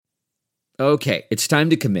Okay, it's time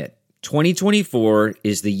to commit. 2024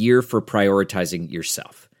 is the year for prioritizing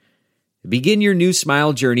yourself. Begin your new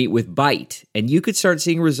smile journey with Byte, and you could start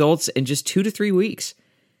seeing results in just 2 to 3 weeks.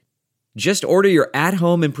 Just order your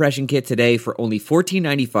at-home impression kit today for only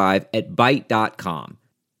 $14.95 at Byte.com.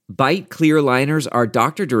 Byte clear liners are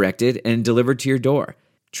doctor-directed and delivered to your door.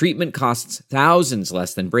 Treatment costs thousands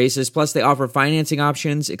less than braces, plus they offer financing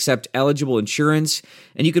options, accept eligible insurance,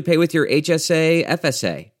 and you could pay with your HSA,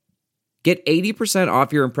 FSA. Get 80%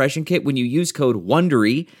 off your impression kit when you use code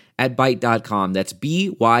WONDERY at Byte.com. That's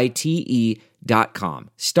BYTE.com.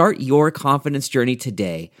 Start your confidence journey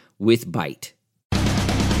today with Byte.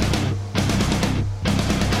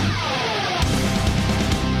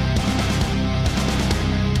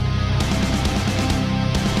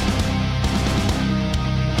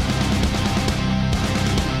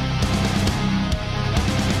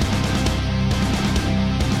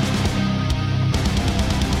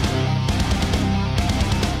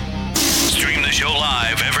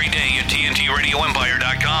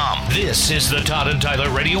 This is the Todd and Tyler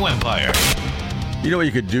Radio Empire. You know what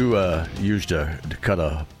you could do, use to cut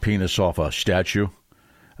a penis off a statue?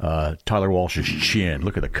 Tyler Walsh's chin.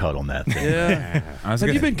 Look at the cut on that thing. Yeah.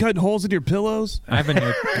 Have you been cutting holes in your pillows? I have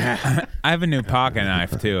a new pocket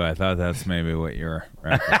knife, too. I thought that's maybe what you're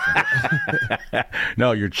referencing.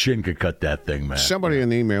 No, your chin could cut that thing, man. Somebody in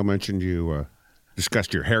the email mentioned you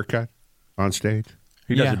discussed your haircut on stage.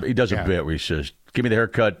 He does a bit where he says, give me the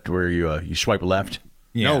haircut where you swipe left.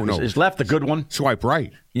 Yeah. No. Is left the good one? Swipe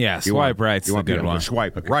right. Yeah, swipe right's the good one.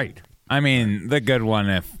 Swipe right. I mean, the good one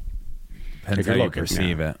if depends how you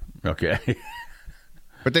perceive it. Okay.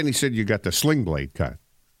 But then he said you got the sling blade cut.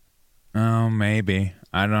 Oh, maybe.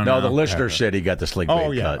 I don't know. No, the listener said he got the sling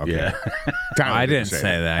blade cut. Okay. Yeah. I didn't say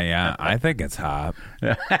that. Yeah, I think it's hot.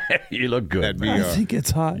 You look good. I think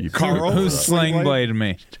it's hot. Carl? Who sling bladed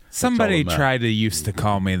me? Somebody all tried to used to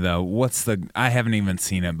call me though. I haven't even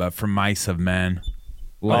seen it, but from Mice of Men.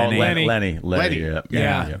 Lenny.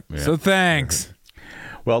 Yeah. So thanks.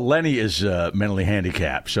 Well, Lenny is mentally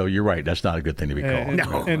handicapped, so you're right. That's not a good thing to be called.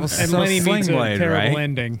 No. And So Lenny means a Slingblade, terrible right?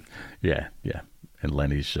 ending. Yeah. And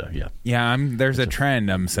Lenny's, Yeah, there's a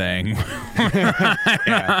trend, I'm saying.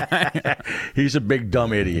 He's a big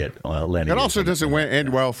dumb idiot, Lenny. It also doesn't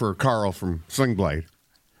end well for Carl from Sling Blade.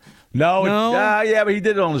 No. But he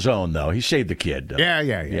did it on his own, though. He saved the kid. Though.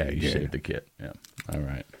 Yeah. He saved the kid. Yeah. All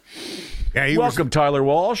right. Yeah, Welcome, Tyler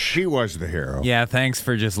Walsh. He was the hero. Yeah, thanks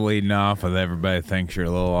for just leading off with everybody thinks you're a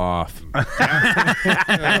little off.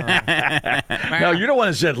 No, you're the one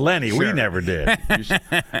that said Lenny. Sure. We never did.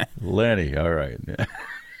 Lenny, all right.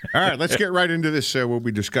 All right, let's get right into this, what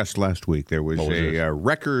we discussed last week. There was a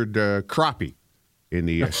record crappie in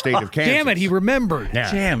the state of Kansas. Damn it, he remembered. Yeah.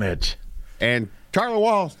 Damn it. And Tyler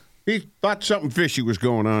Walsh, he thought something fishy was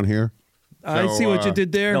going on here. I see what you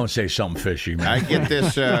did there. Don't say something fishy, man. I get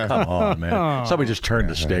this. Come on, man. Somebody just turned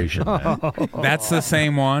the station, man. That's the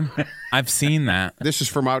same one. I've seen that. This is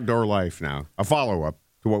from Outdoor Life now. A follow-up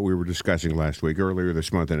to what we were discussing last week. Earlier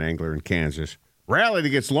this month, an angler in Kansas rallied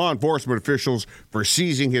against law enforcement officials for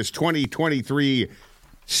seizing his 2023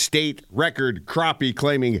 state record crappie,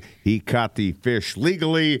 claiming he caught the fish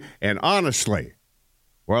legally and honestly.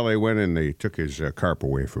 Well, they went and they took his carp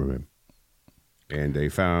away from him. And they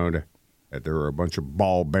found that there were a bunch of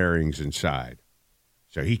ball bearings inside.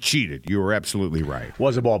 So he cheated. You were absolutely right.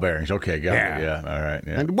 Was it ball bearings? Okay, got it. Yeah, all right.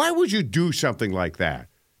 Yeah. And why would you do something like that?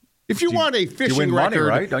 If you want a fishing you win record,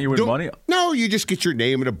 money, right? Don't you win money? No, you just get your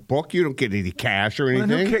name in a book. You don't get any cash or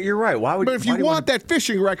anything. You're right. Why would? But if you want that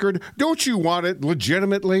fishing record, don't you want it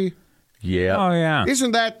legitimately? Yeah. Oh, yeah.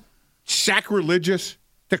 Isn't that sacrilegious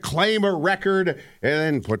to claim a record and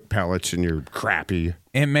then put pellets in your crappie?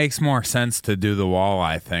 It makes more sense to do the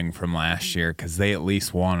walleye thing from last year because they at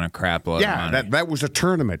least won a crap load of money. Yeah, that was a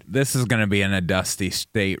tournament. This is going to be in a dusty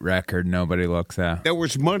state record nobody looks at. There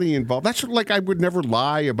was money involved. That's like I would never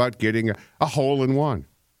lie about getting a hole-in-one.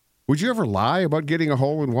 Would you ever lie about getting a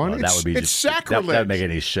hole-in-one? That would be it's sacrilege. That would make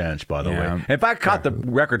any sense, by the Yeah. way. If I caught the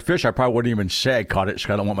record fish, I probably wouldn't even say I caught it because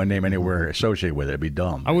I don't want my name anywhere associated with it. It'd be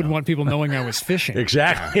dumb. I wouldn't want people knowing I was fishing.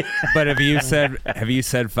 Exactly. But have you said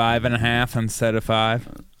 5.5 instead of 5?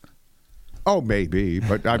 Oh, maybe,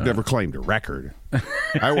 but I've never claimed a record.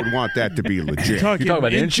 I would want that to be legit. You talking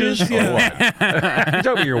about inches? Yeah. Or what? You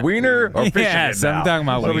talking about your wiener or fishing Yes, it I'm now? talking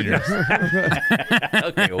about wieners.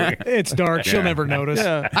 Okay, well, It's dark. She'll never notice.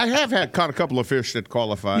 Yeah. I have caught a couple of fish that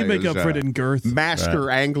qualify. You make as, up for it in girth. Master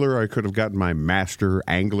angler. I could have gotten my master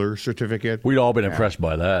angler certificate. We'd all been impressed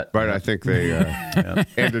by that. But I think they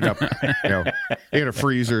ended up, in a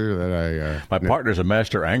freezer that My partner's a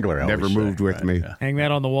master angler. I never always moved say. with me. Hang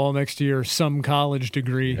that on the wall next to your some college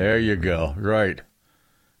degree. There you go. Right.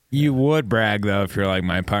 You would brag, though, if you're like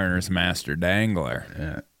my partner's master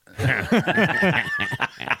dangler.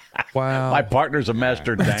 Wow. My partner's a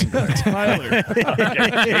master dangler. Tyler.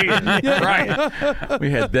 Right.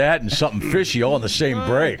 We had that and something fishy all in the same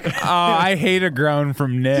break. Oh, I hate a groan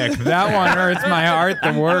from Nick. That one hurts my heart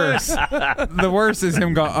the worst. The worst is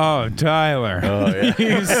him going, oh, Tyler. Oh, yeah.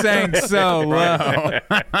 You sank so low.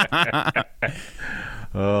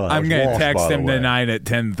 Oh, that I'm was going to Walsh, text by the him way. tonight at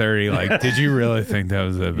 10:30. Like, did you really think that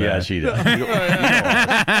was a bad? Yes, he does. I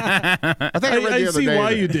think I read I the other see day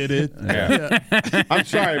why that- you did it. Yeah. I'm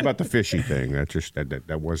sorry about the fishy thing.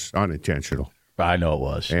 That was unintentional. I know it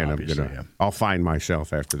was. And obviously, I'll find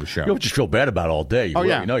myself after the show. You'll just feel bad about it all day. You will.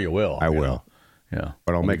 yeah. You know you will. I you will. know. Yeah.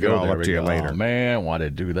 But I'll When make we it go all there, up we to you go, later. Oh, man, why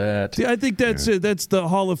did do that? See, I think that's the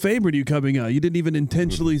Hall of Famer to you coming out. You didn't even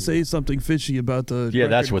intentionally say something fishy about the Yeah,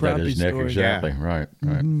 that's what that crappie is, Nick. story. Exactly. Right.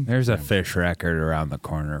 Right. There's a fish record around the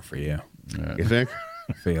corner for you. You think?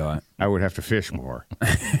 I feel it. I would have to fish more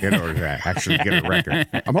in order to actually get a record.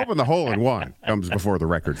 I'm hoping the hole-in-one comes before the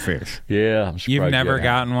record fish. Yeah. I'm surprised You've never you haven't.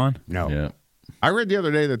 gotten one? No. Yeah. I read the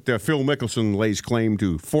other day that Phil Mickelson lays claim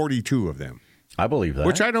to 42 of them, I believe that.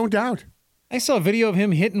 which I don't doubt. I saw a video of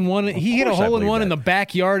him hitting one. He hit a course I hole in believe one in that. the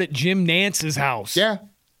backyard at Jim Nance's house. Yeah.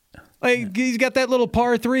 Like, he's got that little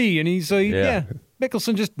par 3, and Yeah.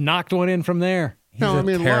 Mickelson just knocked one in from there. He's No, a I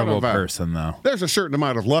mean, a lot terrible of, person, though. There's a certain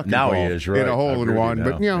amount of luck Now he involved is, right. in a I hole-in-one.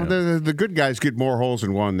 agree with But, you now. the good guys get more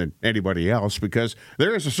holes-in-one than anybody else because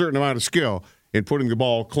there is a certain amount of skill in putting the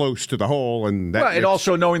ball close to the hole. And that Well, and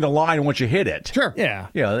also knowing the line once you hit it. Sure. Yeah.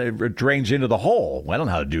 Yeah, it drains into the hole. I don't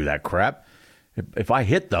know how to do that crap. If I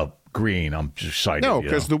hit the green, I'm just excited. No, you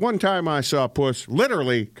because know? the one time I saw Puss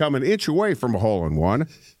literally come an inch away from a hole-in-one,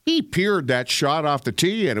 he peered that shot off the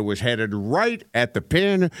tee, and it was headed right at the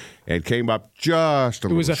pin and came up just a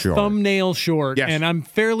It was little a short. thumbnail short, Yes. and I'm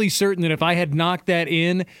fairly certain that if I had knocked that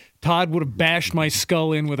in, Todd would have bashed my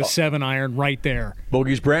skull in with a 7-iron right there.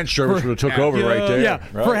 Bogey's branch service would have took over right there. Yeah,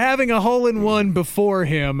 right? for having a hole-in-one before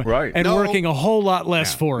him Right. and No. working a whole lot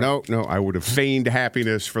less for it. No, I would have feigned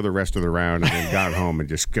happiness for the rest of the round and then got home and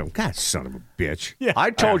just go, God, son of a bitch. Yeah.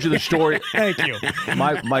 I told you the story. Thank you.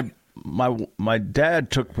 My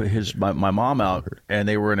dad took my mom out, and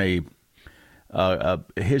they were in a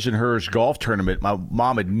his and hers golf tournament. My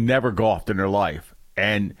mom had never golfed in her life,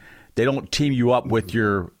 and they don't team you up with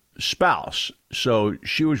your spouse. So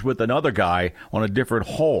she was with another guy on a different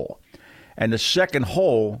hole, and the second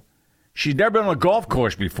hole, she'd never been on a golf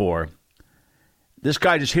course before. This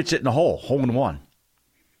guy just hits it in the hole-in-one.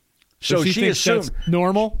 So she thinks assumed that's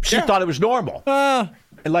normal. she thought it was normal.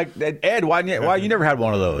 And like, Ed, why you never had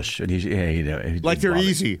one of those? And he Like they're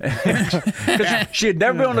easy. 'Cause she had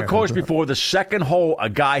never been on the course before. The second hole, a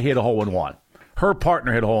guy hit a hole-in-one. Her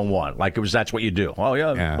partner hit a hole-in-one. Like that's what you do. Oh,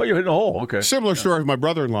 yeah. Yeah. Well, you're hitting a hole. Okay. Similar story with my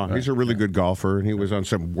brother-in-law. He's a really good golfer, and he was on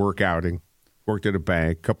some work outing, worked at a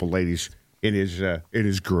bank, a couple ladies in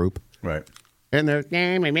his group. Right. And they're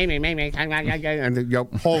and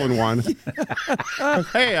hole-in-one.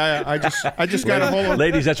 Hey, I just got a hole-in-one.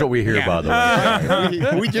 Ladies, that's what we hear, by the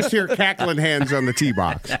way. We just hear cackling hands on the tee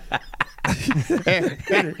box. And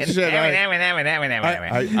she said,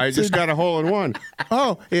 I just got a hole-in-one.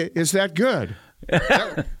 Oh, is that good?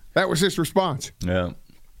 That was his response. Yeah.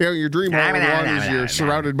 You know, your dream hole-in-one is you're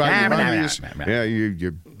surrounded by your homies. Yeah,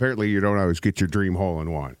 you apparently you don't always get your dream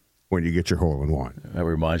hole-in-one when you get your hole-in-one. That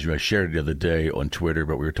reminds me, I shared it the other day on Twitter,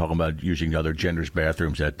 but we were talking about using the other gender's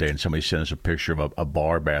bathrooms that day, and somebody sent us a picture of a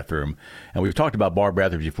bar bathroom. And we've talked about bar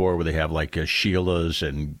bathrooms before where they have like Sheila's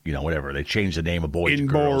and, whatever. They change the name of boys and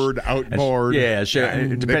girls. Inboard, outboard. Yeah, so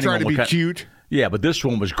depending They try on to what be kind- cute. Yeah, but this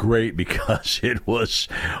one was great because it was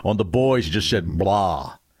on the boys, it just said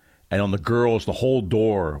blah. And on the girls, the whole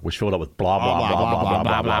door was filled up with blah, blah, blah, blah,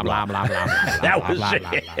 blah, blah, blah, blah. That was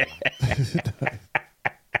it.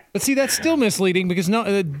 But see, that's still misleading because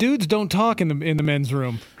dudes don't talk in the men's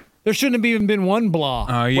room. There shouldn't have even been one blah.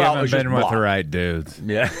 Oh, you Well, it haven't was been just with block. the right dudes.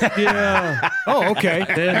 Yeah. Yeah. Oh, okay.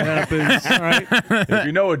 That happens. All right. If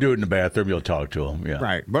you know a dude in the bathroom, you'll talk to him. Yeah.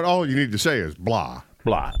 Right. But all you need to say is blah.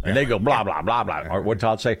 Blah. And they go blah, blah, blah, blah. Or what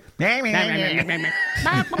Todd say?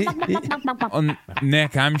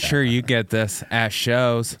 Nick, I'm sure you get this at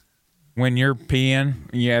shows. When you're peeing,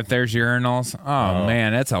 if there's urinals,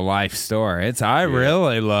 man, it's a life story. I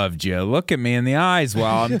really loved you. Look at me in the eyes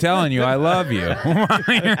while I'm telling you I love you.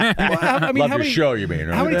 Love your show, you mean?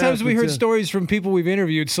 Right? How many times have we heard stories from people we've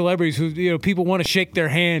interviewed, celebrities who people want to shake their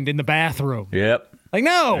hand in the bathroom? Yep. Like,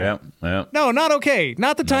 no. Yep. No, not okay.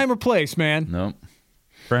 Not the time or place, man. No.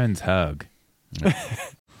 Friends hug.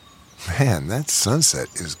 Man, that sunset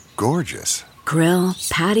is gorgeous. Grill,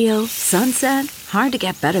 patio, sunset. Hard to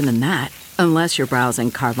get better than that. Unless you're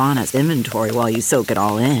browsing Carvana's inventory while you soak it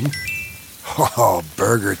all in. Oh,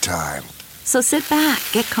 burger time. So sit back,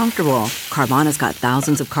 get comfortable. Carvana's got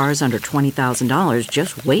thousands of cars under $20,000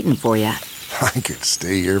 just waiting for you. I could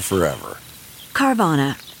stay here forever.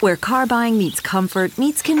 Carvana, where car buying meets comfort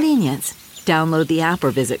meets convenience. Download the app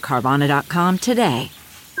or visit Carvana.com today.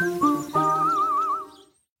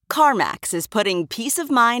 CarMax is putting peace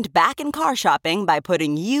of mind back in car shopping by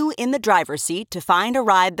putting you in the driver's seat to find a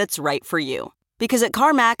ride that's right for you. Because at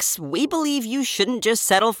CarMax, we believe you shouldn't just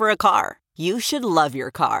settle for a car. You should love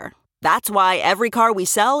your car. That's why every car we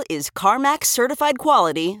sell is CarMax certified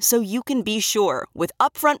quality, so you can be sure with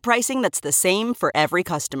upfront pricing that's the same for every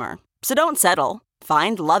customer. So don't settle.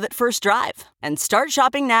 Find love at first drive and start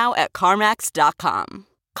shopping now at CarMax.com.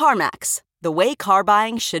 CarMax, the way car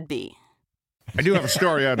buying should be. I do have a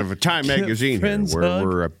story out of a Time magazine here where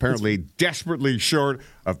we're apparently desperately short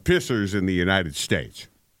of pissers in the United States.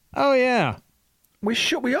 Oh, yeah. We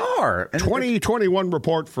are. 2021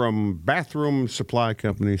 report from Bathroom Supply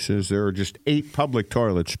Company says there are just 8 public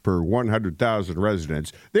toilets per 100,000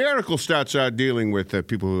 residents. The article starts out dealing with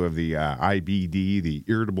people who have the IBD, the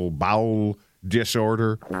irritable bowel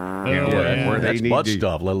disorder, where they need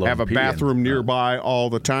to have a bathroom nearby all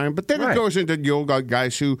the time. But then it goes into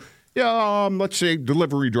guys who... let's say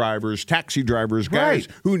delivery drivers, taxi drivers, guys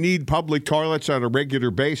who need public toilets on a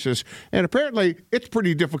regular basis. And apparently it's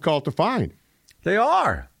pretty difficult to find. They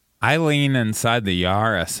are. I lean inside the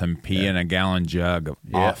Yaris and pee in a gallon jug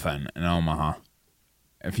often in Omaha.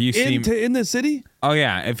 If you see in the city? Oh,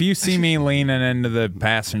 yeah. If you see me leaning into the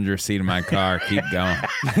passenger seat of my car, keep going.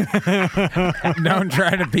 Don't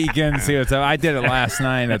try to peek in and see what's up. I did it last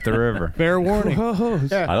night at the river. Fair warning.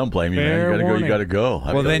 I don't blame you, man. You gotta go.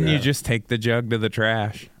 Well, then you just take the jug to the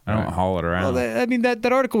trash. I don't haul it around. Well,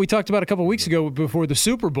 that article we talked about a couple of weeks ago before the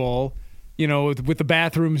Super Bowl, with the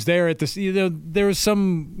bathrooms there at the, there was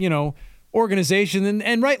some, organization,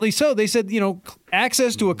 and rightly so. They said,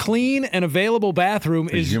 access to a clean and available bathroom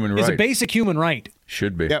is a basic human right.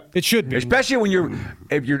 Should be. Yep. It should be. Especially when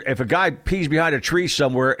if a guy pees behind a tree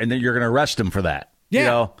somewhere and then you're going to arrest him for that.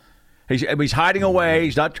 Yeah. He's hiding away.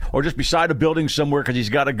 He's not, or just beside a building somewhere because he's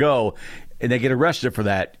got to go, and they get arrested for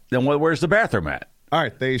that. Then where's the bathroom at? All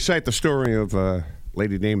right. They cite the story of a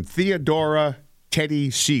lady named Theodora Teddy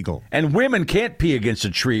Siegel. And women can't pee against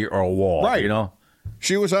a tree or a wall. Right.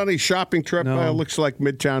 She was on a shopping trip, looks like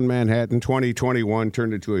Midtown Manhattan, 2021,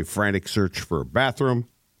 turned into a frantic search for a bathroom.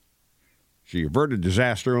 She averted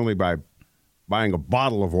disaster only by buying a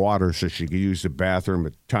bottle of water so she could use the bathroom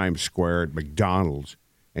at Times Square at McDonald's.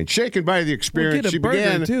 And shaken by the experience, she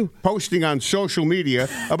began posting on social media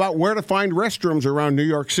about where to find restrooms around New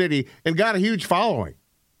York City and got a huge following.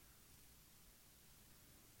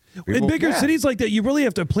 In bigger cities like that, you really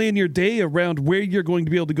have to plan your day around where you're going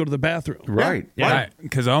to be able to go to the bathroom. Right. Yeah,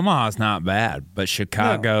 because Omaha's not bad, but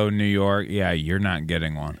Chicago, New York, you're not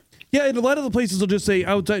getting one. Yeah, and a lot of the places will just say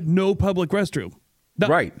outside, no public restroom. No.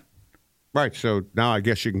 Right. So now I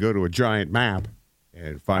guess you can go to a giant map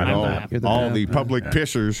and find all the public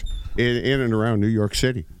pissers in and around New York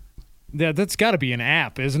City. Yeah, that's got to be an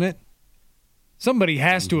app, isn't it? Somebody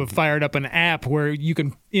has to have fired up an app where you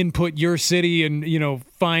can input your city and,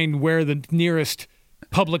 find where the nearest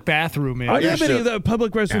public bathroom is. Are there many of the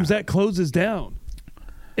public restrooms that closes down?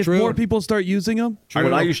 If more people start using them?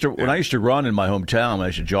 When I used to run in my hometown, when I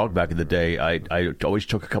used to jog back in the day, I always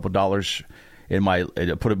took a couple dollars put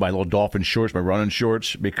it in my little dolphin shorts, my running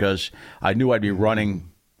shorts, because I knew I'd be running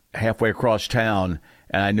halfway across town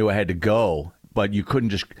and I knew I had to go, but you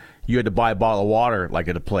had to buy a bottle of water like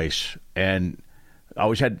at a place, and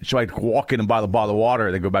I'd walk in and buy the bottle of water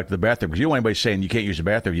and then go back to the bathroom, because you don't want anybody saying you can't use the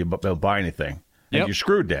bathroom, you don't buy anything. And you're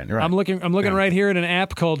screwed then. Right. I'm looking right here at an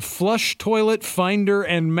app called Flush Toilet Finder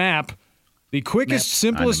and Map. The quickest,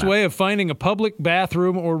 simplest way of finding a public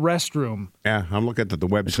bathroom or restroom. Yeah, I'm looking at the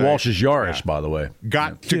website. It's Walsh's Yaris, by the way.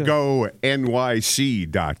 Got to go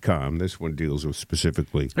NYC.com. This one deals with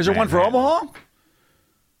specifically. Is there one for Omaha?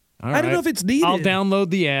 I don't know if it's needed. I'll download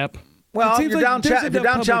the app. Well, if you're like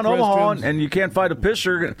downtown Omaha and you can't find a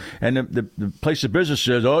pisser, and the place of business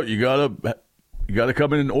says, "Oh, you gotta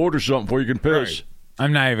come in and order something before you can piss." Right.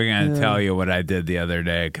 I'm not even going to tell you what I did the other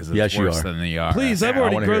day because it's worse than the yard. Please, I'm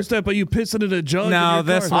already grossed out by you pissing in a jug. No,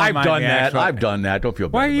 this one I've done that. I've done that. Don't feel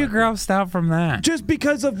bad. Why are you grossed out from that? Just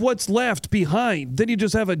because of what's left behind. Then you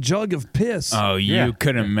just have a jug of piss. Oh, you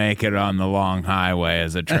couldn't make it on the long highway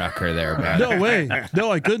as a trucker there, buddy. No way.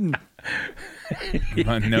 No, I couldn't.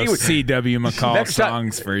 No C.W. McCall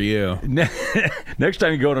songs for you. Next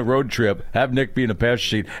time you go on a road trip, have Nick be in the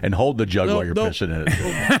passenger seat and hold the jug while you're pissing in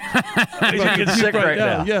it. He's getting sick right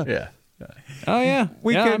now. Yeah. Oh yeah,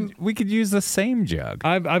 we could use the same jug.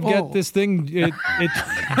 I've got this thing. It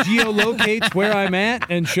geolocates where I'm at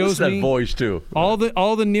and shows that me voice too. All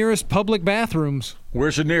the nearest public bathrooms.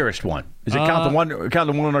 Where's the nearest one? Does it count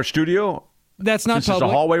the one in our studio? That's not this public.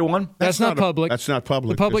 Is the hallway one? That's not public. That's not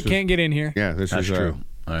public. The public can't get in here. Yeah, that's true.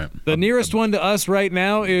 All right. The nearest one to us right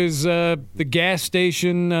now is the gas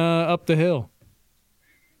station up the hill.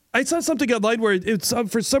 I saw something online where it's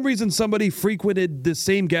for some reason somebody frequented the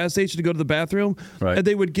same gas station to go to the bathroom, and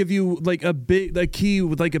they would give you like a key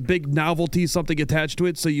with like a big novelty something attached to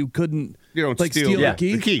it, so you couldn't steal the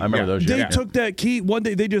key. I remember those. They took that key one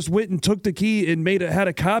day. They just went and took the key and had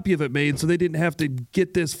a copy of it made, so they didn't have to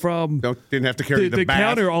get this from. Didn't have to carry the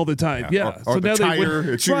counter all the time. Yeah, or so the now tire.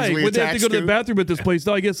 When they have to go to the bathroom at this place,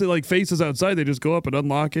 now I guess it like faces outside. They just go up and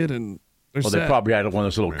unlock it and. They probably had one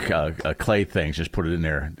of those little clay things, just put it in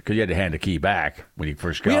there because you had to hand the key back when you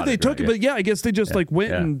first got it. Yeah, they took it, but I guess they just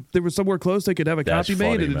went and they were somewhere close they could have a copy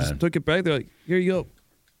made and just took it back. They're like, here you go.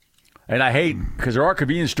 And I hate because there are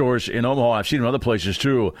convenience stores in Omaha. I've seen them in other places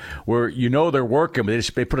too, where they're working, but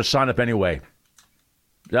they put a sign up anyway.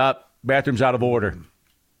 Bathroom's out of order.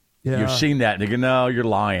 Yeah. You've seen that. And they go, no, you're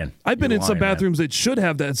lying. I've been in some bathrooms that should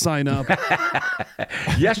have that sign up.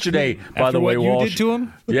 Yesterday, by the way, Walsh. You did to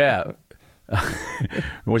him? Yeah.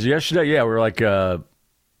 Was it yesterday? Yeah, we were like, it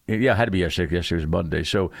had to be yesterday. Yesterday was Monday.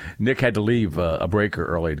 So Nick had to leave a breaker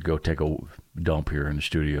early to go take a dump here in the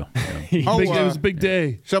studio. It was a big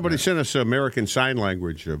day. Somebody sent us American Sign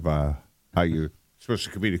Language of how you're supposed to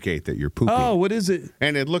communicate that you're pooping. Oh, what is it?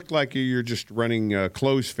 And it looked like you're just running a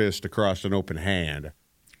closed fist across an open hand.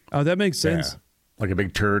 Oh, that makes sense. Yeah. Like a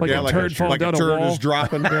big turd. Like a turd falling down a turd wall. is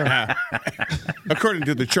dropping. According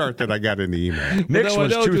to the chart that I got in the email. Nick's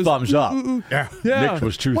was two thumbs up. Yeah. Nick's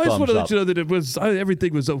was two thumbs up. I just wanted to let you know that it was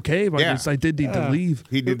everything was okay. I did need to leave.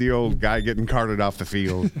 He did the old guy getting carted off the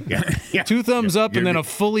field. Yeah. Two thumbs up and then a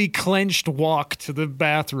fully clenched walk to the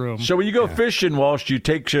bathroom. So when you go fishing, Walsh, do you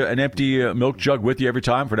take an empty milk jug with you every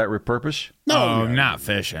time for that purpose? No, not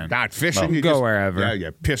fishing. Not fishing. You go wherever. Yeah,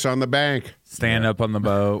 you piss on the bank. Stand up on the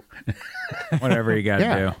boat. Whatever you got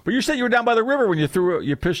to do. But you said you were down by the river when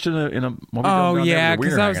you pissed in a. Oh yeah,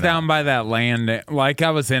 because I was down by that land. Like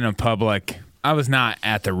I was in a public. I was not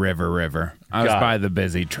at the river. I was by the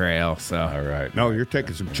busy trail. So all right. No, you're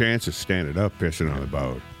taking some chances standing up pissing on the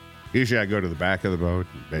boat. Usually I go to the back of the boat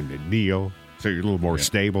and then kneel so you're a little more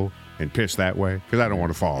stable and piss that way because I don't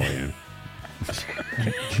want to fall in.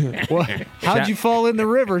 How'd you fall in the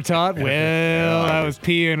river, Todd? Well, I was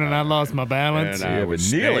peeing and I lost my balance. And I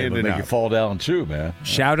was kneeling would make you fall down too, man.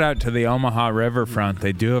 Shout out to the Omaha Riverfront.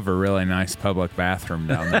 They do have a really nice public bathroom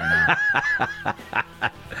down there now.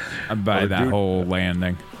 I'm by that whole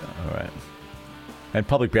landing. All right. And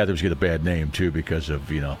public bathrooms get a bad name too because of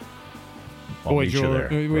Boy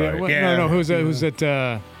George. No, who's at?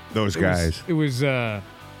 Those guys. It was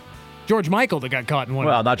George Michael that got caught in one.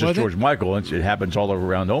 Well, not just George Michael. It happens all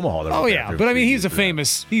around Omaha. Oh yeah, but I mean, he's a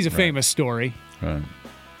famous story. Right.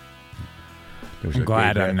 I'm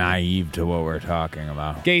glad I'm naive to what we're talking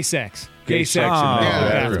about. Gay sex. Gay sex in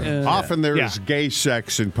the bathroom. Often there is gay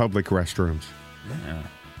sex in public restrooms. Yeah.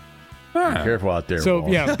 Be careful out there. So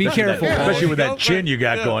Walsh. be careful, especially with that chin you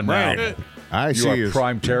got going now. I see you are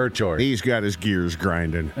prime territory. He's got his gears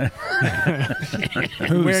grinding.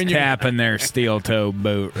 Who's tapping their steel-toe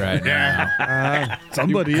boot right now?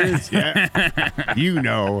 Somebody is. Yeah. You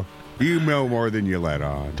know more than you let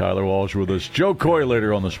on. Tyler Walsh with us. Joe Coy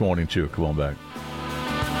later on this morning, too. Come on back.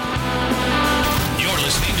 You're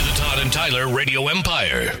listening to the Todd and Tyler Radio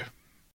Empire.